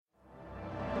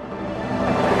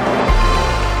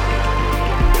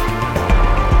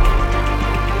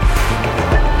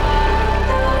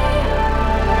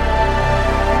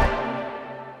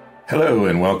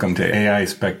and welcome to AI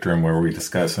Spectrum, where we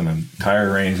discuss an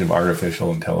entire range of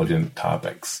artificial intelligence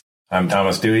topics. I'm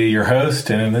Thomas Dewey, your host,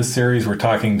 and in this series, we're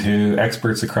talking to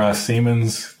experts across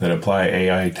Siemens that apply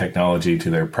AI technology to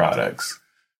their products.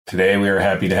 Today, we are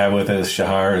happy to have with us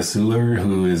Shahar Asuler,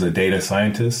 who is a data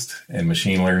scientist and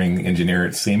machine learning engineer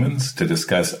at Siemens, to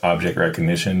discuss object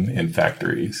recognition in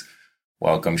factories.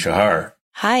 Welcome, Shahar.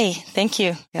 Hi, thank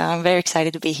you. I'm very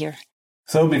excited to be here.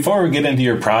 So before we get into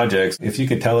your projects, if you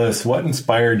could tell us what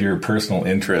inspired your personal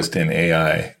interest in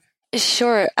AI?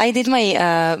 Sure. I did my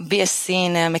BSc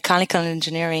in mechanical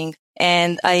engineering,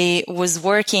 and I was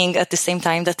working at the same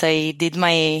time that I did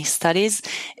my studies.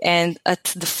 And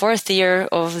at the fourth year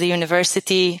of the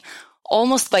university,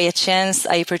 almost by a chance,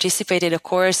 I participated in a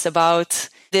course about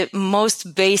the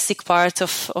most basic part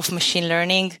of machine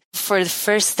learning. For the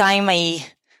first time, I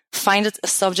find it a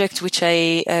subject which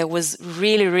I was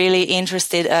really, really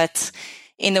interested at,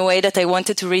 in a way that I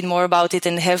wanted to read more about it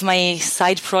and have my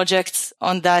side projects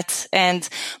on that. And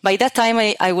by that time,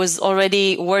 I was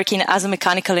already working as a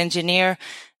mechanical engineer,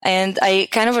 and I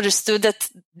kind of understood that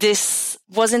this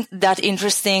wasn't that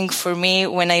interesting for me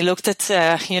when I looked at,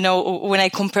 when I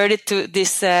compared it to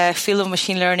this field of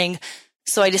machine learning.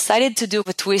 So I decided to do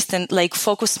a twist and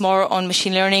focus more on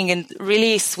machine learning and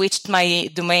really switched my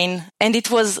domain. And it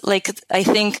was I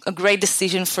think a great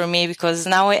decision for me, because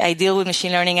now I deal with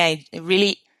machine learning. I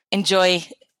really enjoy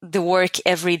the work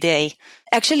every day.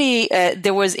 Actually,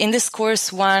 there was in this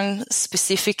course one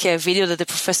specific video that the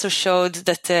professor showed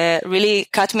that really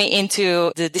cut me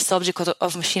into this subject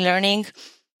of machine learning.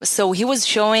 So he was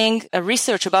showing a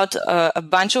research about a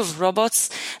bunch of robots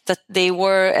that they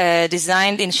were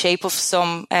designed in shape of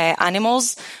some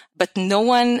animals, but no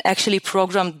one actually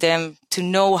programmed them to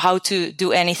know how to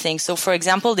do anything. So, for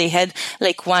example, they had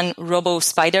one robo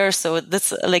spider. So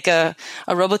that's a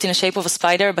robot in the shape of a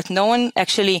spider, but no one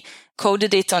actually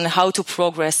coded it on how to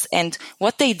progress. And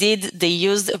what they did, they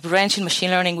used a branch in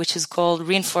machine learning, which is called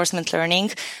reinforcement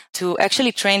learning, to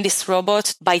actually train this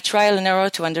robot by trial and error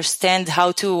to understand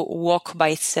how to walk by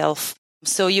itself.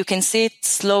 So you can see it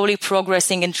slowly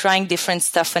progressing and trying different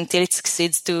stuff until it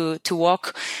succeeds to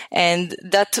walk. And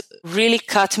that really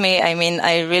cut me. I mean,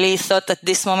 I really thought at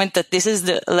this moment that this is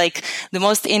the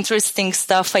most interesting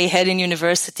stuff I had in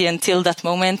university until that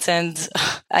moment. And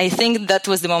I think that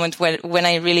was the moment when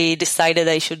I really decided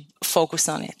I should focus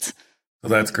on it. Well,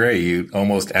 that's great. You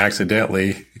almost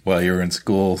accidentally, while you were in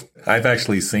school, I've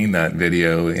actually seen that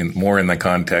video more in the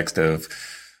context of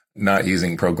not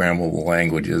using programmable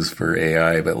languages for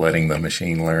AI, but letting the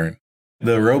machine learn.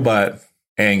 The robot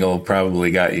angle probably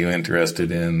got you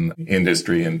interested in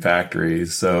industry and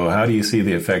factories. So how do you see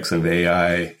the effects of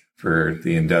AI for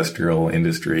the industrial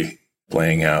industry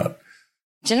playing out?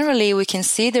 Generally, we can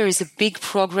see there is a big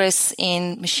progress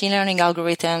in machine learning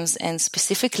algorithms, and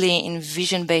specifically in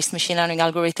vision-based machine learning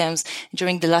algorithms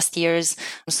during the last years.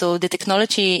 So the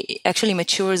technology actually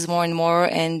matures more and more,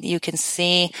 and you can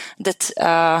see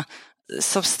that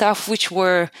some stuff which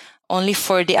were only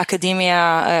for the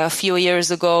academia a few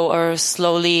years ago are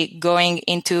slowly going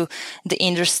into the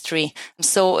industry.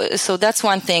 So that's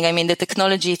one thing. I mean, the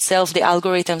technology itself, the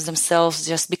algorithms themselves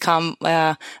just become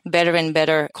better and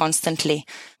better constantly.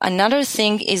 Another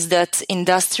thing is that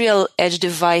industrial edge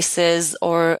devices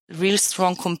or real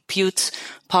strong compute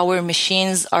power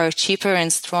machines are cheaper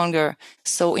and stronger.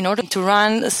 So in order to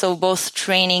run, both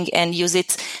training and use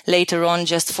it later on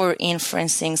just for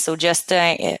inferencing. So just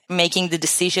making the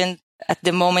decision at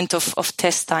the moment of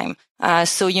test time.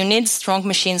 So you need strong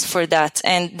machines for that.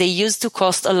 And they used to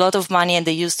cost a lot of money, and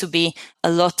they used to be a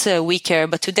lot weaker.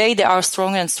 But today they are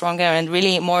stronger and stronger and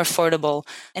really more affordable.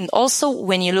 And also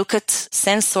when you look at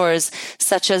sensors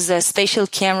such as spatial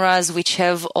cameras, which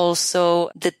have also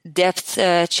the depth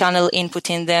channel input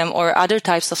in them, or other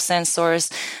types of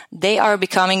sensors, they are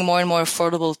becoming more and more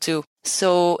affordable too.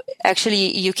 So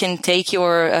actually you can take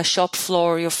your shop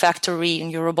floor, your factory,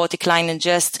 and your robotic line and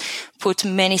just put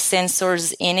many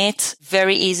sensors in it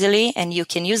very easily. And you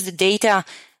can use the data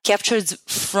captured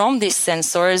from these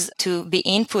sensors to be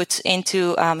input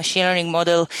into a machine learning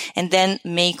model and then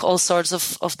make all sorts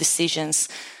of decisions.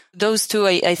 Those two,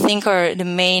 I think, are the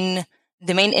main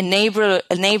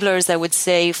enablers, I would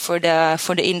say, for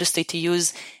the industry to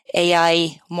use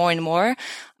AI more and more.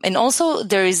 And also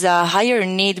there is a higher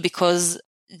need because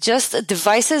just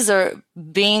devices are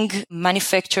being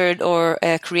manufactured or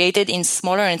created in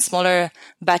smaller and smaller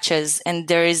batches, and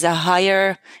there is a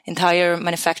higher and higher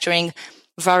manufacturing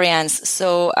variance.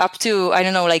 So up to,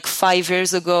 5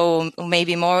 years ago, or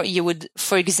maybe more, you would,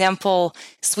 for example,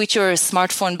 switch your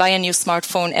smartphone, buy a new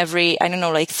smartphone every,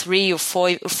 3 or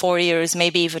 4 years,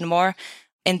 maybe even more.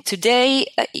 And today,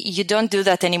 you don't do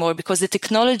that anymore because the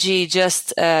technology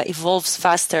just evolves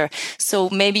faster. So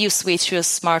maybe you switch your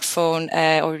smartphone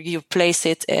or you place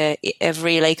it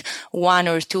every 1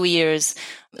 or 2 years.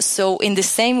 So in the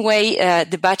same way,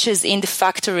 the batches in the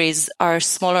factories are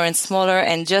smaller and smaller,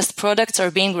 and just products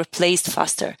are being replaced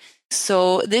faster.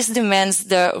 So this demands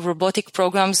the robotic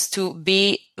programs to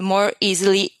be more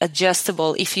easily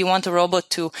adjustable. If you want a robot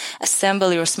to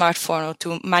assemble your smartphone or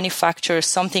to manufacture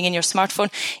something in your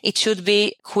smartphone, it should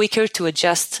be quicker to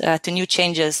adjust to new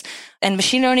changes. And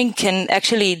machine learning can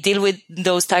actually deal with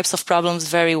those types of problems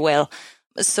very well.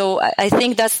 So I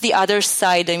think that's the other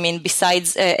side. I mean,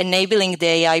 besides enabling the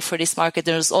AI for this market,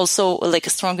 there's also a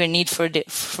stronger need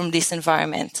from this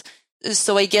environment.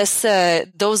 So I guess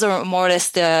those are more or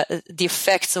less the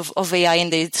effects of AI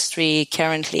in the industry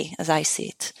currently, as I see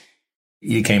it.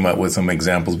 You came up with some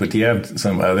examples, but do you have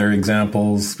some other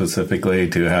examples specifically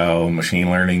to how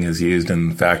machine learning is used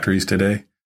in factories today?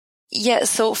 Yeah,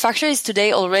 so factories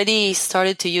today already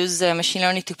started to use machine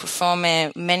learning to perform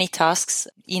many tasks.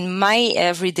 In my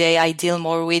everyday, I deal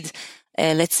more with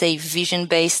let's say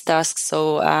vision-based tasks.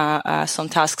 So some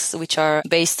tasks which are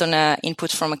based on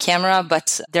input from a camera,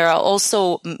 but there are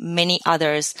also many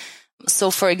others.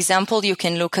 So for example, you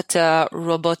can look at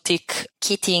robotic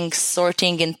kitting,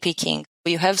 sorting, and picking.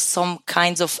 You have some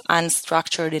kinds of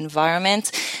unstructured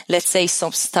environment, let's say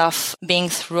some stuff being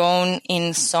thrown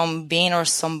in some bin or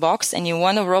some box, and you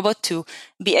want a robot to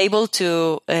be able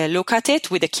to look at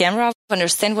it with a camera,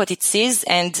 understand what it sees,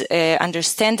 and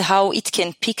understand how it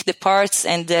can pick the parts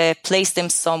and place them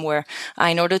somewhere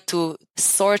in order to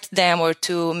sort them or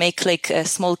to make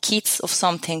small kits of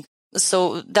something.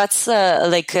 So that's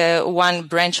one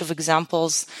branch of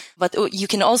examples. But you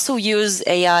can also use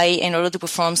AI in order to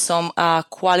perform some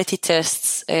quality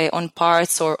tests on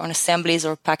parts or on assemblies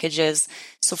or packages.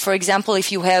 So for example,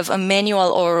 if you have a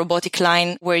manual or robotic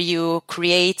line where you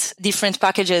create different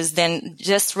packages, then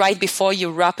just right before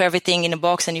you wrap everything in a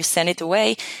box and you send it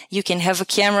away, you can have a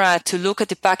camera to look at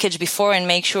the package before and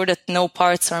make sure that no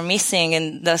parts are missing,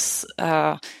 and thus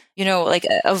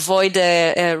avoid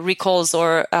recalls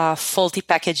or faulty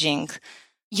packaging.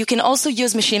 You can also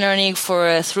use machine learning for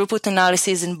throughput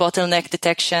analysis and bottleneck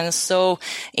detection. So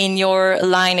in your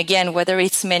line, again, whether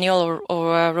it's manual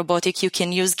or robotic, you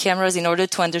can use cameras in order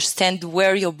to understand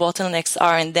where your bottlenecks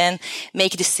are and then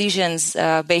make decisions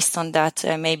based on that.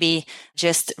 Maybe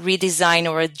just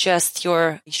redesign or adjust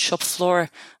your shop floor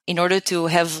in order to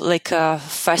have a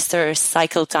faster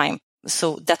cycle time.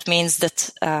 So that means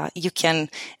that you can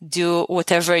do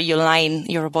whatever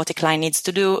your robotic line needs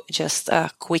to do, just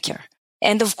quicker.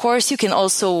 And of course, you can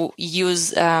also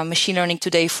use machine learning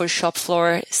today for shop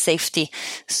floor safety.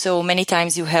 So many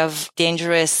times you have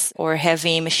dangerous or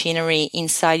heavy machinery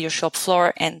inside your shop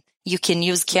floor, and you can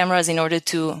use cameras in order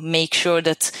to make sure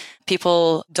that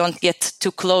people don't get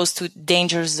too close to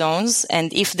danger zones.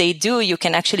 And if they do, you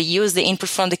can actually use the input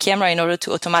from the camera in order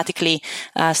to automatically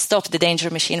stop the danger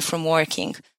machine from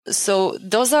working. So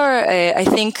those are, I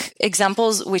think,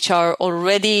 examples which are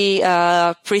already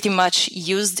pretty much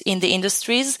used in the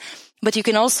industries. But you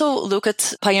can also look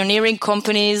at pioneering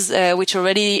companies which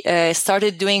already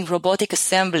started doing robotic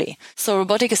assembly. So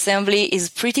robotic assembly is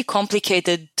pretty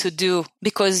complicated to do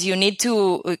because you need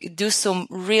to do some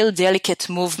real delicate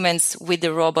movements with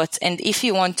the robot. And if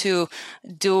you want to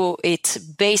do it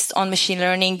based on machine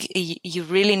learning, you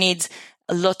really need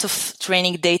a lot of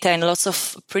training data and lots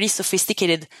of pretty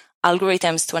sophisticated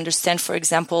algorithms to understand, for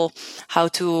example, how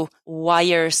to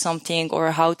wire something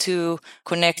or how to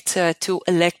connect two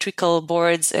electrical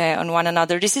boards on one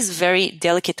another. This is very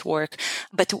delicate work,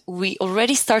 but we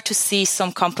already start to see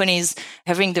some companies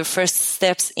having their first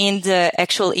steps in the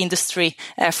actual industry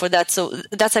for that. So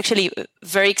that's actually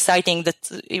very exciting that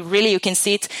really you can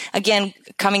see it again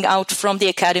coming out from the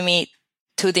academy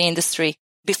to the industry.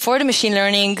 Before the machine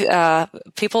learning,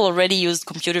 people already used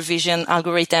computer vision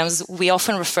algorithms. We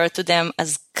often refer to them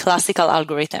as classical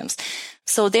algorithms.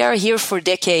 So they are here for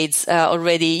decades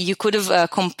already. You could have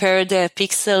compared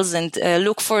pixels and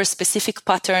look for specific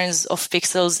patterns of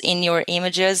pixels in your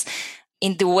images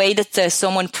in the way that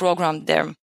someone programmed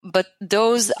them. But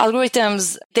those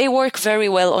algorithms, they work very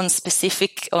well on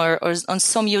specific or on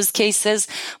some use cases.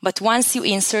 But once you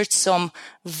insert some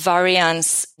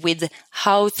variance with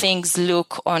how things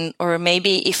look on, or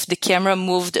maybe if the camera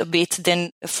moved a bit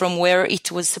then from where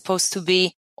it was supposed to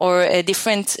be, or a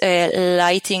different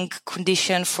lighting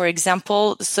condition, for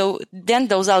example, so then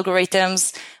those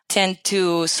algorithms tend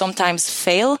to sometimes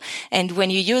fail. And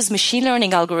when you use machine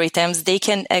learning algorithms, they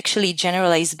can actually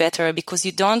generalize better because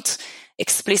you don't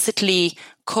explicitly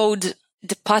code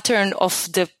the pattern of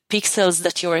the pixels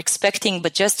that you're expecting,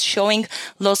 but just showing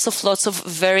lots of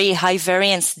very high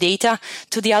variance data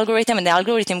to the algorithm, and the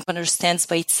algorithm understands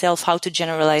by itself how to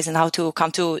generalize and how to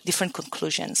come to different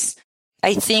conclusions.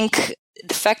 I think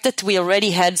the fact that we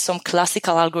already had some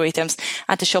classical algorithms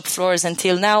at the shop floors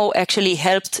until now actually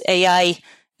helped AI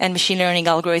and machine learning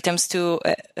algorithms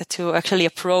to actually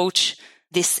approach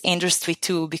this industry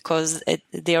too, because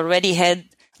they already had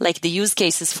like the use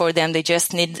cases for them. They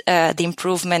just need the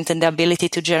improvement and the ability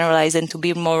to generalize and to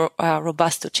be more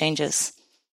robust to changes.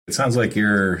 It sounds like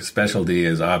your specialty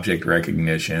is object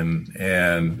recognition,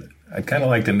 and I'd kind of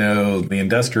like to know, the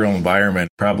industrial environment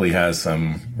probably has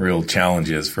some real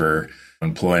challenges for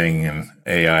employing an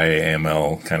AI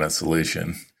AML kind of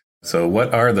solution. So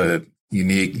what are the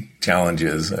unique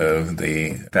challenges of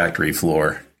the factory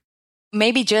floor?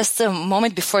 Maybe just a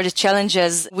moment before the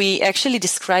challenges, we actually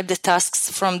describe the tasks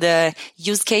from the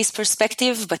use case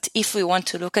perspective, but if we want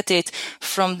to look at it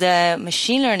from the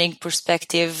machine learning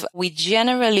perspective, we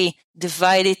generally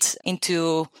divide it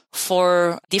into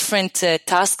 4 different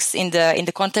tasks in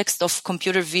the context of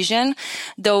computer vision,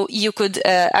 though you could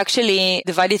actually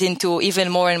divide it into even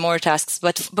more and more tasks.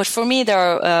 But for me,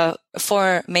 there are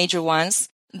 4 major ones.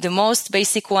 The most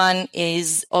basic one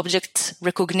is object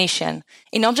recognition.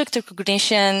 In object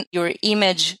recognition, your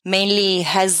image mainly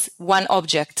has one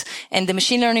object, and the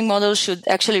machine learning model should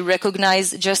actually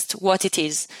recognize just what it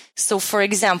is. So, for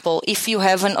example, if you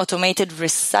have an automated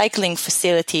recycling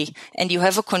facility and you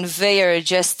have a conveyor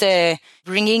just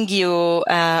bringing you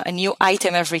a new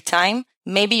item every time,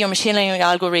 maybe your machine learning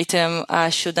algorithm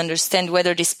should understand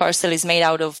whether this parcel is made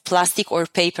out of plastic or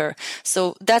paper.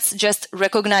 So that's just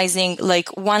recognizing like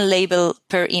one label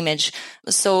per image.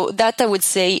 So that I would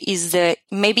say is the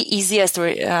maybe easiest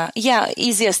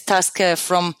task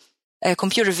from a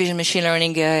computer vision machine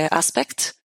learning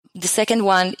aspect. The second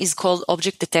one is called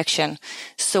object detection.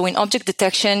 So in object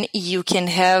detection, you can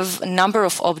have a number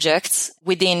of objects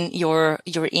within your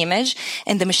image,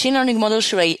 and the machine learning model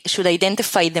should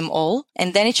identify them all,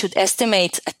 and then it should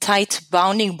estimate a tight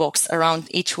bounding box around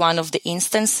each one of the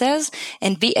instances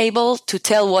and be able to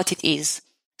tell what it is.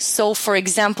 So, for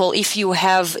example,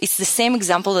 it's the same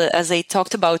example as I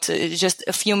talked about just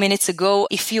a few minutes ago.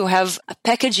 If you have a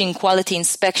packaging quality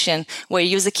inspection where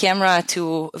you use a camera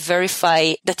to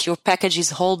verify that your package is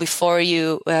whole before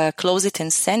you close it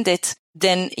and send it,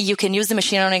 then you can use the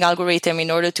machine learning algorithm in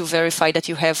order to verify that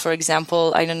you have, for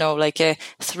example,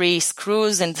 3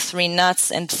 screws and 3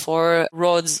 nuts and 4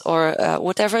 rods or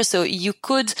whatever. So you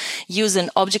could use an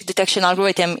object detection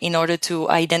algorithm in order to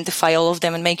identify all of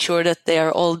them and make sure that they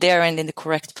are all there and in the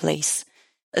correct place.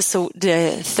 So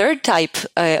the third type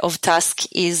of task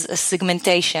is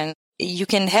segmentation. You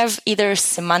can have either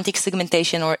semantic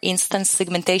segmentation or instance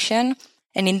segmentation.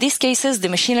 And in these cases, the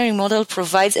machine learning model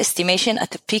provides estimation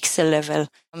at a pixel level.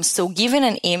 So given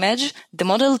an image, the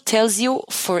model tells you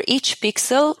for each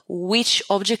pixel which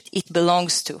object it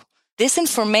belongs to. This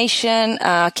information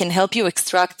can help you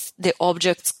extract the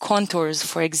object's contours,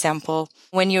 for example.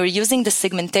 When you're using the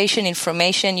segmentation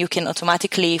information, you can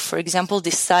automatically, for example,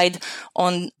 decide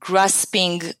on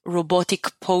grasping robotic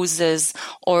poses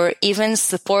or even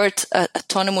support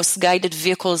autonomous guided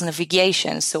vehicles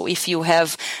navigation. So if you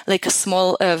have like a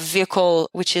small vehicle,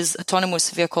 which is autonomous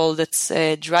vehicle that's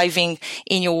driving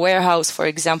in your warehouse, for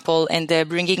example, and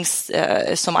bringing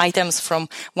some items from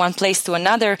one place to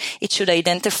another, it should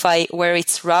identify where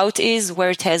its route is,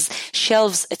 where it has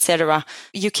shelves, etc.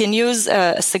 You can use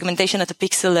segmentation at a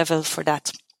pixel level for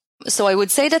that. So I would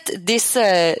say that these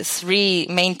 3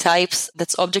 main types,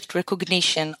 that's object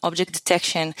recognition, object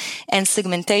detection, and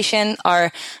segmentation,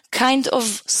 are kind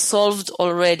of solved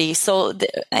already. So,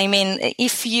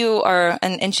 if you are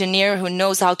an engineer who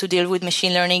knows how to deal with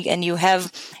machine learning and you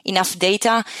have enough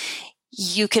data,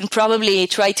 you can probably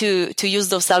try to use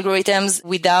those algorithms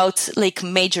without like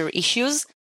major issues.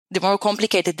 The more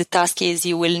complicated the task is,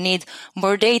 you will need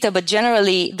more data, but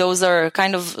generally those are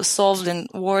kind of solved and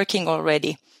working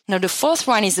already. Now, the fourth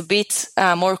one is a bit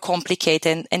more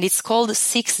complicated, and it's called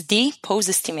 6D pose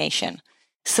estimation.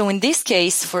 So in this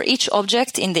case, for each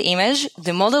object in the image,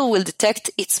 the model will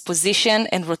detect its position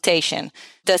and rotation.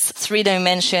 That's 3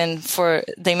 dimensions for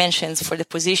the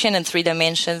position and 3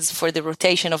 dimensions for the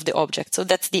rotation of the object. So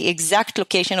that's the exact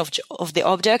location of the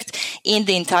object in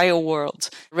the entire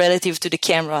world relative to the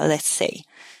camera, let's say.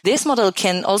 This model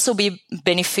can also be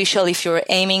beneficial if you're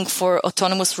aiming for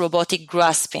autonomous robotic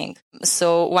grasping.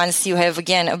 So once you have,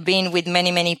 again, a bin with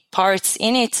many, many parts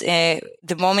in it,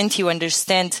 the moment you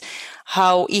understand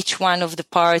how each one of the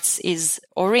parts is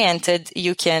oriented,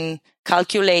 you can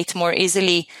calculate more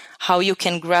easily how you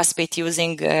can grasp it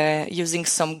using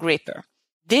some gripper.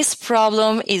 This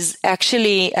problem is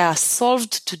actually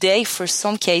solved today for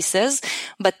some cases,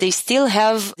 but they still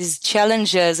have these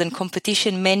challenges and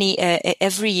competition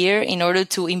every year in order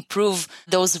to improve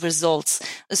those results.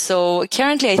 So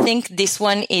currently, I think this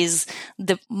one is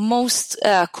the most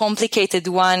complicated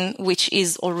one, which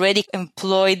is already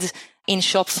employed in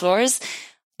shop floors.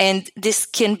 And this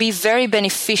can be very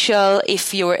beneficial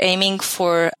if you're aiming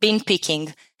for bin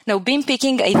picking. Now, bin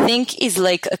picking, I think, is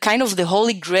like a kind of the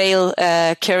holy grail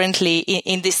currently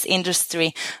in this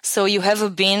industry. So you have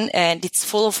a bin and it's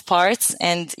full of parts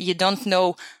and you don't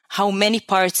know how many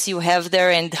parts you have there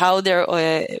and how they're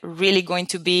really going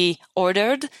to be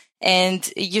ordered.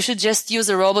 And you should just use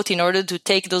a robot in order to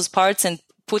take those parts and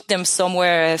put them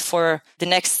somewhere for the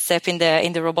next step in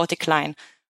the robotic line.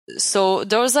 So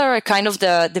those are kind of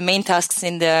the main tasks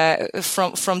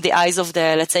from the eyes of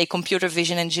the, let's say, computer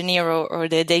vision engineer or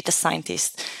the data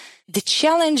scientist. The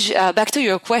challenge, back to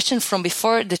your question from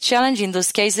before, the challenge in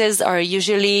those cases is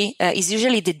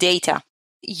usually the data.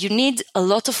 You need a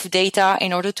lot of data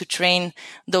in order to train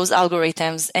those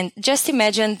algorithms. And just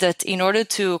imagine that in order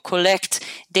to collect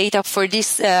data for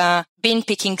this bin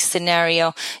picking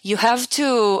scenario, you have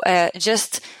to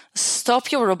just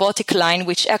stop your robotic line,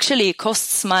 which actually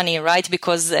costs money, right?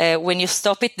 Because when you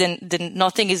stop it, then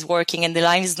nothing is working and the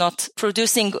line is not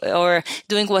producing or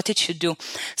doing what it should do.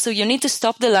 So you need to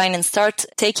stop the line and start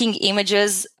taking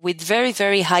images with very,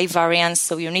 very high variance.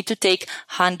 So you need to take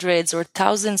hundreds or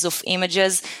thousands of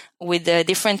images with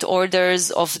different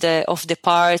orders of the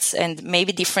parts and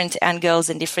maybe different angles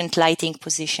and different lighting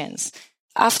positions.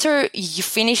 After you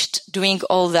finished doing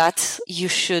all that, you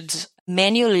should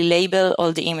manually label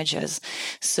all the images.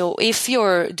 So if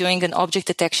you're doing an object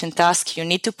detection task, you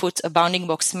need to put a bounding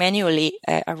box manually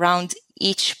around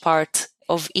each part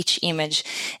of each image.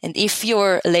 And if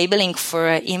you're labeling for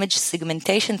an image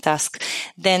segmentation task,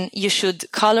 then you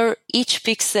should color each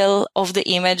pixel of the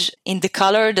image in the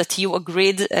color that you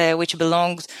agreed, which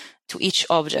belongs to each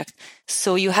object.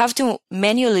 So you have to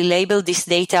manually label this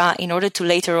data in order to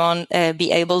later on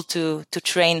be able to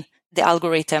train the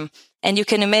algorithm. And you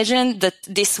can imagine that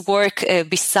this work,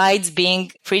 besides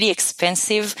being pretty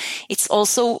expensive, it's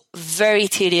also very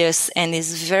tedious and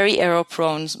is very error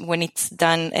prone when it's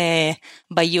done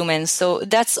by humans. So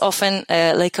that's often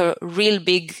like a real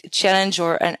big challenge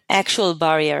or an actual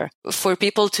barrier for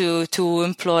people to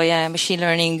employ machine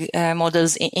learning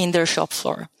models in their shop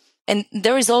floor. And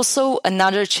there is also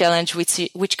another challenge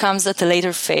which comes at a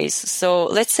later phase. So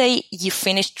let's say you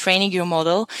finished training your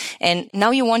model and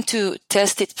now you want to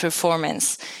test its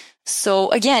performance.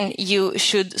 So again, you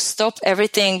should stop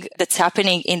everything that's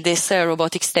happening in this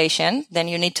robotic station. Then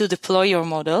you need to deploy your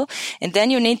model and then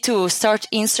you need to start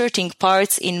inserting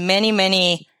parts in many,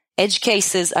 many edge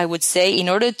cases, I would say, in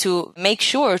order to make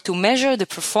sure to measure the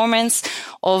performance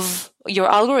of your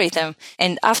algorithm.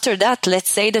 And after that,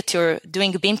 let's say that you're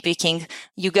doing bin picking,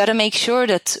 you got to make sure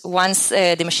that once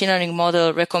the machine learning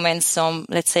model recommends some,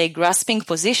 let's say, grasping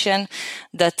position,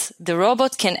 that the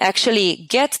robot can actually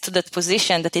get to that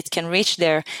position, that it can reach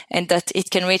there, and that it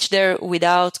can reach there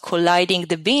without colliding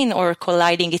the bin or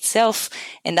colliding itself.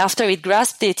 And after it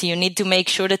grasped it, you need to make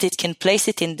sure that it can place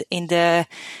it in the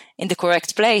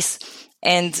correct place.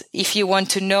 And if you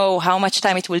want to know how much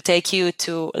time it will take you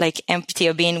to like empty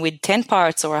a bin with 10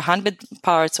 parts or 100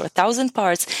 parts or 1,000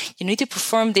 parts, you need to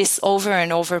perform this over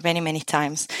and over many, many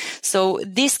times. So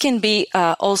this can be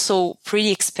also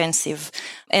pretty expensive.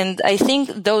 And I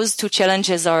think those two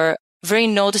challenges are very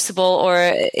noticeable,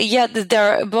 or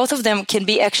both of them can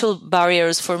be actual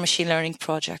barriers for machine learning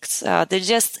projects. They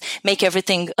just make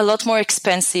everything a lot more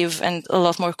expensive and a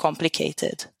lot more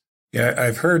complicated. Yeah,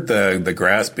 I've heard the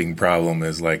grasping problem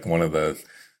is like one of the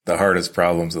hardest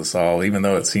problems to solve. Even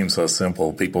though it seems so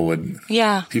simple, people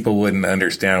wouldn't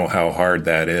understand how hard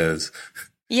that is.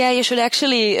 Yeah, you should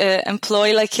actually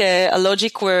employ like a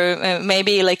logic where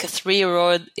maybe like a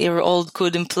 3-year-old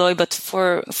could employ, but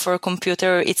for a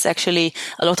computer, it's actually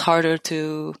a lot harder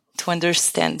to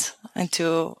understand and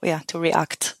to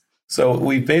react. So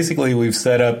we've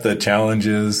set up the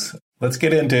challenges. Let's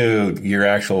get into your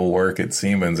actual work at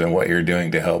Siemens and what you're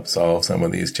doing to help solve some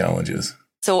of these challenges.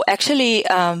 So actually,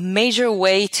 a major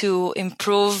way to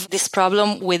improve this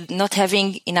problem with not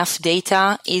having enough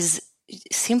data is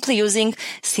simply using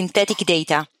synthetic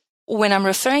data. When I'm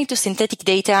referring to synthetic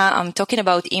data, I'm talking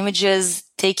about images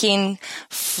taken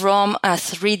from a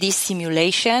 3D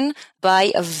simulation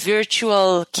by a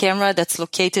virtual camera that's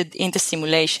located in the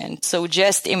simulation. So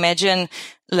just imagine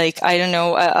like, I don't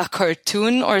know, a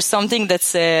cartoon or something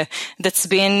that's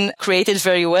been created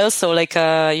very well. So like,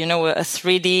 a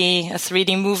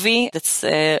 3D movie that's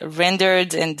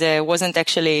rendered and wasn't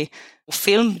actually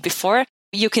filmed before.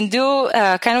 You can do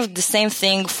kind of the same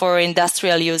thing for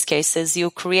industrial use cases.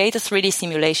 You create a 3D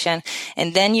simulation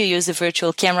and then you use a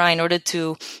virtual camera in order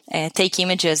to take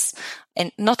images.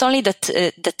 And not only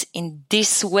that in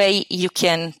this way you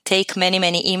can take many,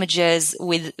 many images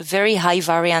with very high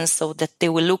variance so that they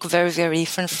will look very, very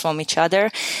different from each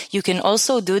other. You can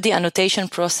also do the annotation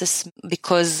process,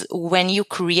 because when you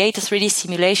create a 3D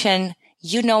simulation,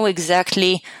 you know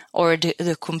exactly, or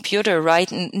the computer, right,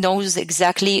 knows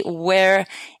exactly where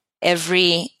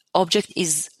every object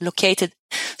is located.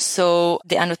 So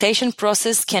the annotation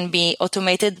process can be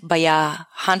automated by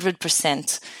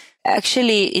 100%.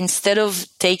 Actually, instead of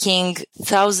taking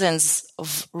thousands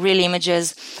of real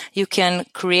images, you can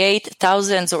create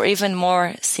thousands or even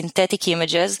more synthetic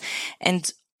images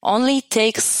and only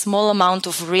take small amount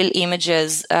of real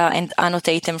images and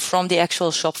annotate them from the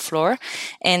actual shop floor.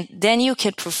 And then you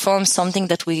can perform something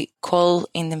that we call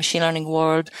in the machine learning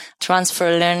world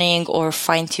transfer learning or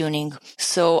fine tuning.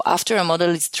 So after a model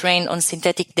is trained on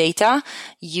synthetic data,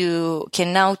 you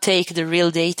can now take the real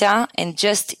data and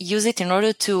just use it in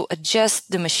order to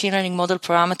adjust the machine learning model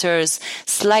parameters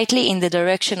slightly in the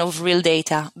direction of real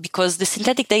data, because the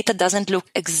synthetic data doesn't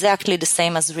look exactly the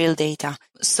same as real data.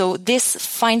 So this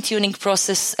fine-tuning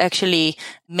process actually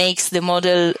makes the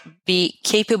model be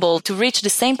capable to reach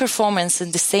the same performance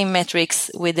and the same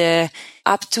metrics with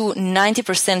up to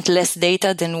 90% less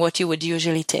data than what you would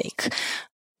usually take.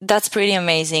 That's pretty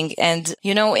amazing. And,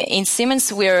 in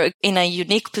Siemens, we're in a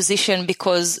unique position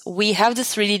because we have the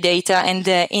 3D data and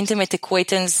the intimate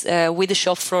acquaintance with the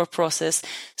shop floor process.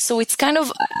 So it's kind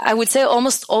of, I would say,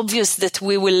 almost obvious that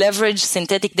we will leverage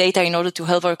synthetic data in order to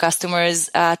help our customers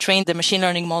train the machine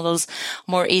learning models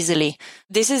more easily.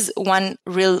 This is one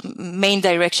real main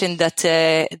direction that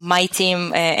my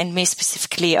team and me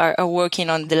specifically are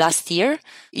working on the last year.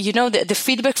 The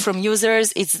feedback from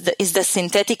users is that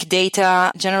synthetic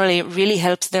data generally really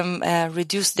helps them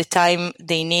reduce the time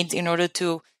they need in order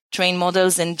to train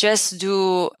models and just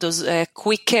do those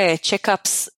quick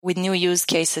checkups with new use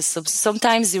cases. So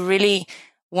sometimes you really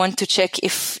want to check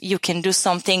if you can do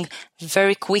something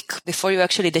very quick before you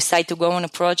actually decide to go on a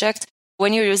project.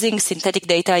 When you're using synthetic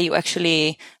data, you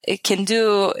actually can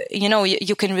do,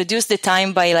 you can reduce the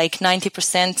time by like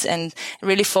 90% and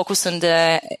really focus on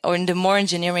the more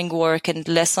engineering work and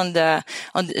less on the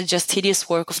just tedious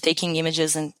work of taking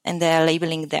images and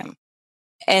labeling them.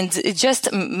 And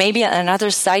just maybe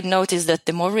another side note is that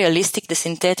the more realistic the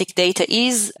synthetic data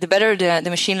is, the better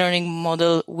the machine learning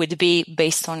model would be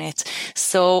based on it.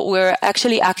 So we're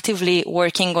actually actively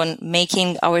working on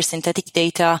making our synthetic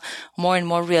data more and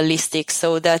more realistic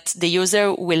so that the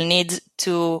user will need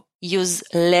to use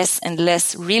less and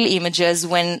less real images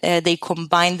when they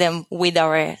combine them with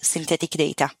our synthetic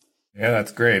data. Yeah,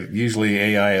 that's great. Usually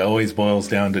AI always boils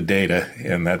down to data,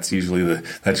 and that's usually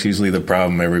the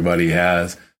problem everybody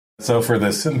has. So for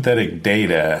the synthetic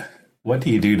data, what do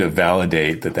you do to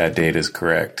validate that data is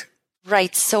correct?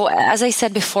 Right. So as I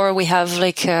said before, we have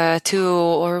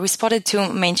we spotted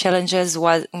two main challenges.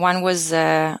 One was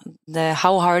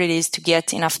how hard it is to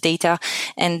get enough data,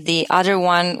 and the other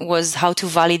one was how to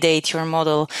validate your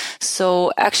model.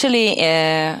 So actually,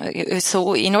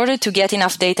 so in order to get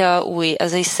enough data, we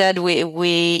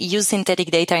use synthetic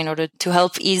data in order to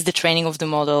help ease the training of the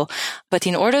model. But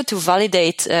in order to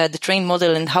validate the trained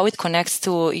model and how it connects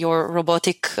to your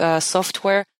robotic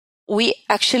software, we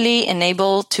actually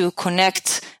enable to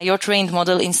connect your trained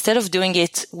model. Instead of doing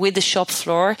it with the shop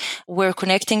floor, we're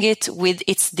connecting it with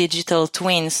its digital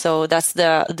twin. So that's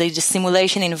the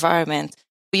simulation environment.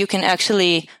 You can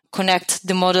actually connect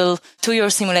the model to your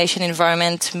simulation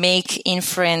environment, make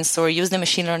inference or use the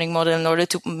machine learning model in order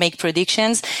to make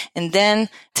predictions, and then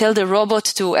tell the robot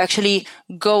to actually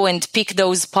go and pick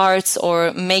those parts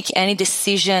or make any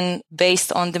decision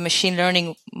based on the machine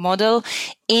learning model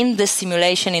in the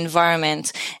simulation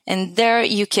environment. And there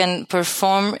you can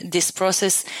perform this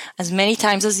process as many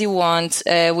times as you want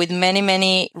with many,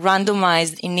 many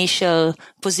randomized initial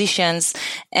positions,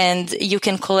 and you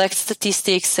can collect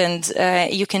statistics and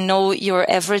you can know your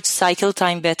average cycle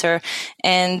time better.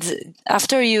 And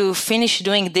after you finish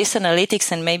doing this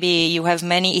analytics, and maybe you have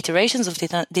many iterations of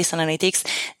this analytics,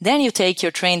 then you take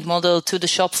your trained model to the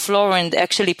shop floor and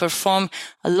actually perform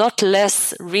a lot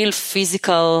less real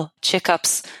physical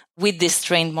checkups with this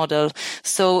trained model.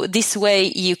 So this way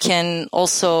you can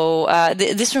also,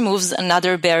 this removes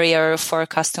another barrier for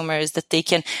customers, that they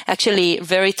can actually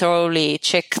very thoroughly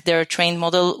check their trained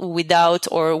model without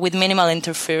or with minimal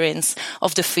interference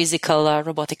of the physical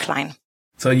robotic line.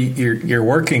 So you're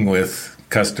working with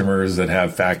customers that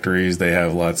have factories, they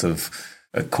have lots of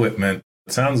equipment.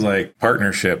 It sounds like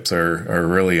partnerships are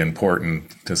really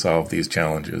important to solve these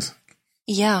challenges.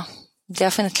 Yeah,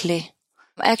 definitely.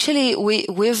 Actually,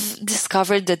 we've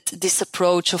discovered that this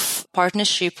approach of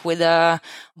partnership with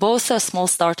both small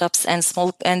startups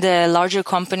and larger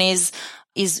companies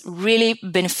is really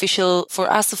beneficial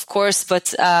for us, of course,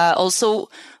 but also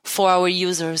for our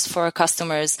users, for our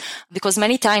customers, because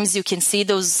many times you can see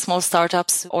those small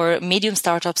startups or medium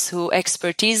startups who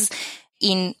expertise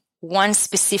in one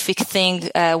specific thing,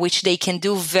 which they can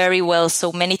do very well.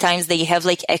 So many times they have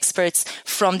like experts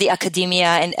from the academia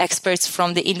and experts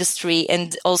from the industry,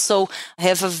 and also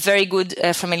have a very good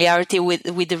familiarity with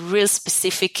the real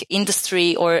specific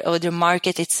industry or the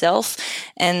market itself.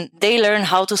 And they learn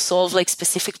how to solve like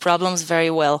specific problems very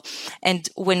well. And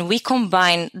when we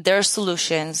combine their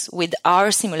solutions with our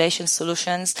simulation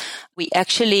solutions, we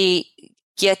actually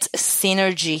get a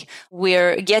synergy.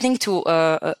 We're getting to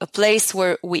a place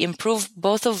where we improve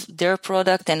both of their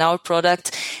product and our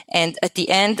product. And at the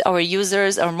end, our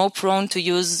users are more prone to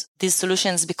use these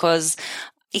solutions because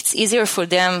it's easier for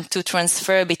them to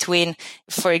transfer between,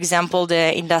 for example,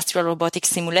 the industrial robotics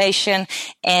simulation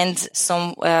and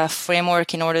some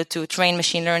framework in order to train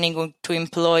machine learning or to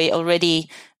employ already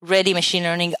ready machine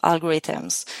learning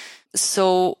algorithms.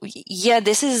 So yeah,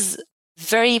 this is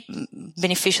very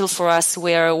beneficial for us.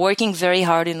 We are working very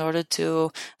hard in order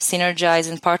to synergize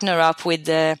and partner up with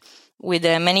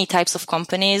many types of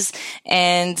companies.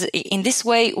 And in this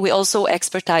way, we also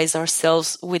expertise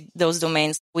ourselves with those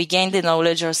domains. We gain the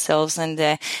knowledge ourselves. And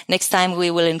next time we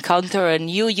will encounter a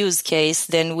new use case,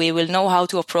 then we will know how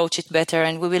to approach it better.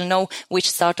 And we will know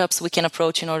which startups we can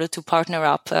approach in order to partner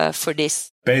up for this.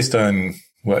 Based on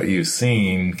what you've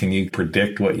seen, can you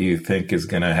predict what you think is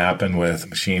going to happen with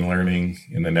machine learning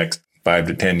in the next 5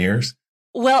 to 10 years?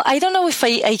 Well, I don't know if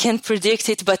I can predict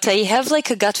it, but I have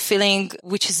like a gut feeling,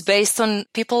 which is based on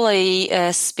people I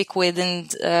speak with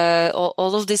and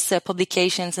all of these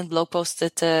publications and blog posts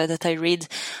that I read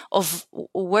of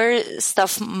where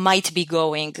stuff might be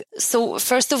going. So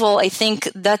first of all, I think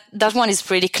that one is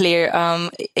pretty clear.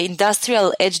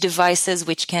 Industrial edge devices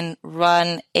which can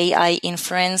run AI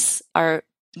inference are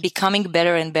becoming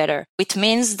better and better. It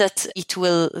means that it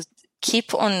will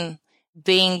keep on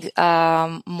being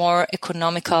more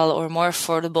economical or more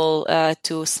affordable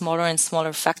to smaller and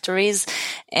smaller factories.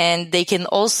 And they can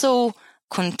also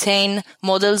contain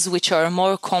models which are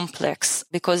more complex,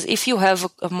 because if you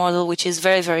have a model which is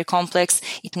very, very complex,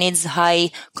 it needs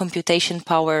high computation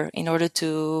power in order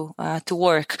to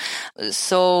work.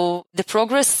 So the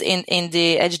progress in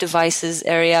the edge devices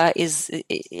area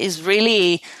is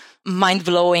really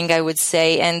mind-blowing, I would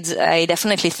say. And I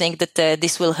definitely think that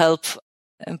this will help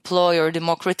employ or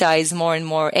democratize more and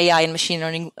more AI and machine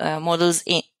learning models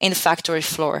in the factory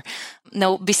floor.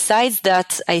 Now, besides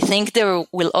that, I think there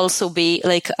will also be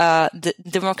like the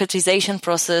democratization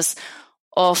process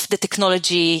of the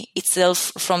technology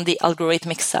itself from the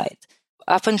algorithmic side.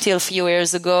 Up until a few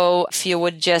years ago, if you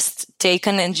would just take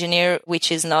an engineer,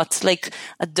 which is not like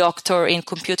a doctor in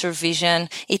computer vision,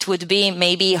 it would be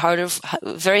maybe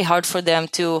very hard for them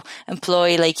to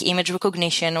employ like image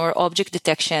recognition or object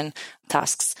detection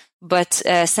tasks. But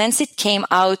since it came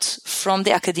out from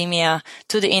the academia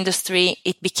to the industry,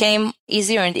 it became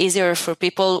easier and easier for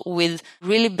people with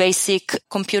really basic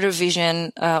computer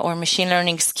vision or machine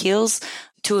learning skills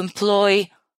to employ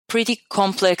pretty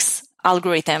complex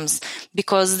algorithms,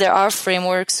 because there are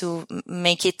frameworks who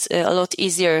make it a lot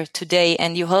easier today.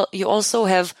 And you also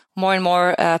have more and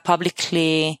more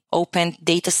publicly open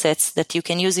data sets that you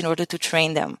can use in order to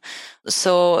train them.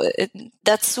 So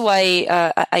that's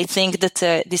why I think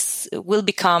that this will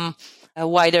become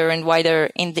wider and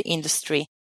wider in the industry.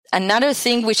 Another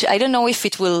thing, which I don't know if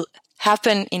it will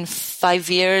happen in 5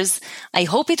 years, I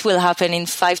hope it will happen in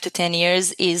 5 to 10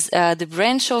 years, is the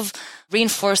branch of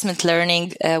reinforcement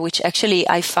learning, which actually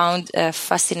I found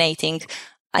fascinating.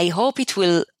 I hope it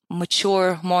will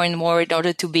mature more and more in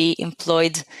order to be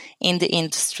employed in the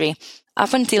industry.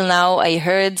 Up until now, I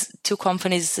heard 2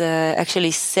 companies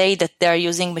actually say that they are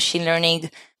using machine learning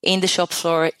in the shop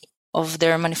floor of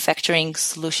their manufacturing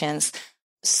solutions.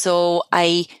 So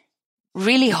I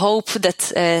really hope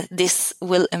that this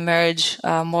will emerge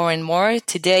more and more.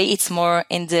 Today, it's more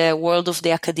in the world of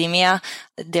the academia.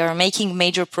 They are making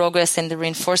major progress, and the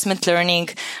reinforcement learning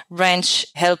branch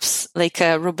helps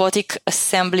robotic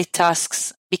assembly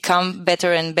tasks become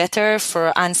better and better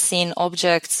for unseen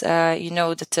objects. That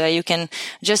you can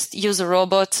just use a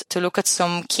robot to look at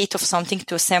some kit of something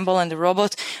to assemble, and the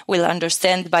robot will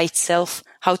understand by itself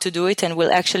how to do it and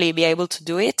will actually be able to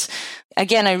do it.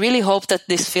 Again, I really hope that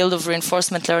this field of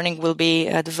reinforcement learning will be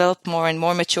developed more and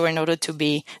more mature in order to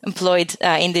be employed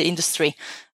in the industry.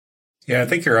 Yeah, I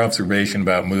think your observation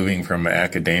about moving from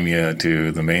academia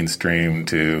to the mainstream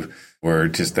to where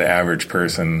just the average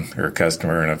person or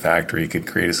customer in a factory could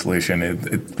create a solution, it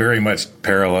very much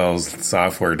parallels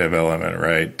software development,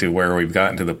 right? To where we've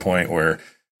gotten to the point where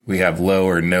we have low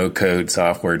or no code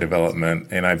software development.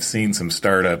 And I've seen some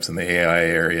startups in the AI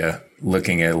area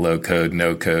looking at low code,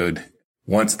 no code.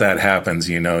 Once that happens,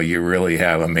 you really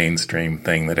have a mainstream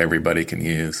thing that everybody can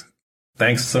use.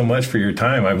 Thanks so much for your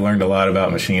time. I've learned a lot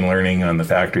about machine learning on the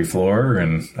factory floor,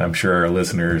 and I'm sure our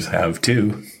listeners have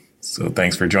too. So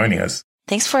thanks for joining us.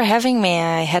 Thanks for having me.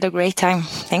 I had a great time.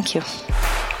 Thank you.